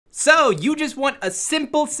So you just want a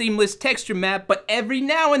simple, seamless texture map, but every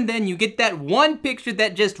now and then you get that one picture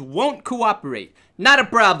that just won't cooperate. Not a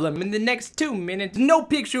problem, in the next 2 minutes, no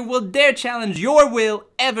picture will dare challenge your will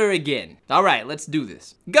ever again. Alright, let's do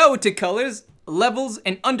this. Go to Colors, Levels,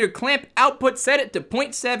 and under Clamp Output set it to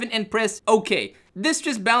 0.7 and press OK. This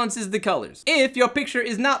just balances the colors. If your picture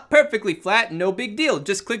is not perfectly flat, no big deal.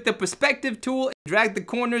 Just click the perspective tool, drag the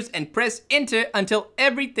corners, and press enter until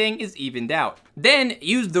everything is evened out. Then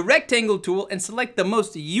use the rectangle tool and select the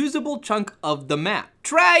most usable chunk of the map.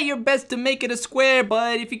 Try your best to make it a square,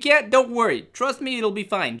 but if you can't, don't worry. Trust me, it'll be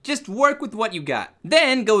fine. Just work with what you got.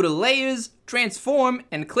 Then go to Layers, Transform,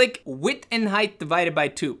 and click Width and Height divided by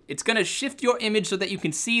 2. It's gonna shift your image so that you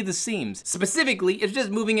can see the seams. Specifically, it's just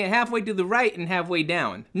moving it halfway to the right and halfway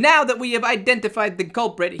down. Now that we have identified the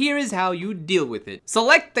culprit, here is how you deal with it.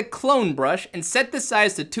 Select the clone brush and set the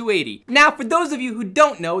size to 280. Now, for those of you who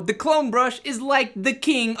don't know, the clone brush is like the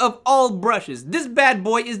king of all brushes. This bad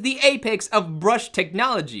boy is the apex of brush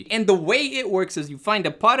technology. And the way it works is you find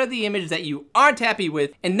a part of the image that you aren't happy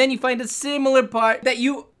with, and then you find a similar part that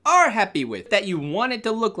you are happy with, that you want it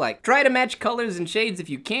to look like. Try to match colors and shades if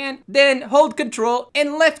you can, then hold Control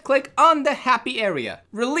and left click on the happy area.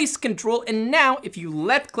 Release Control, and now if you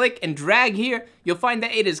left click and drag here, you'll find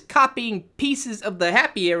that it is copying pieces of the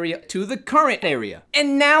happy area to the current area.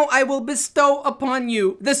 And now I will bestow upon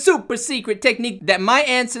you the super secret technique that my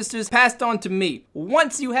ancestors passed on to me.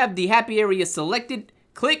 Once you have the happy area selected,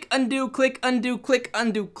 click undo, click undo, click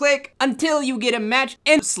undo, click until you get a match,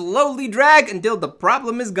 and slowly drag until the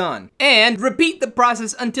problem is gone. And repeat the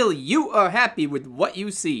process until you are happy with what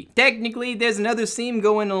you see. Technically, there's another seam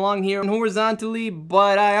going along here horizontally,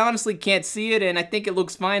 but I honestly can't see it and I think it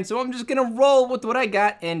looks fine, so I'm just gonna roll with what I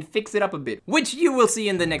got and fix it up a bit, which you will see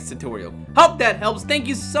in the next tutorial. Hope that helps. Thank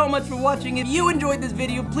you so much for watching. If you enjoyed this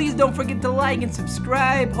video, please don't forget to like and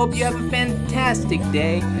subscribe. Hope you have a fantastic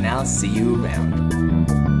day, and I'll see you around.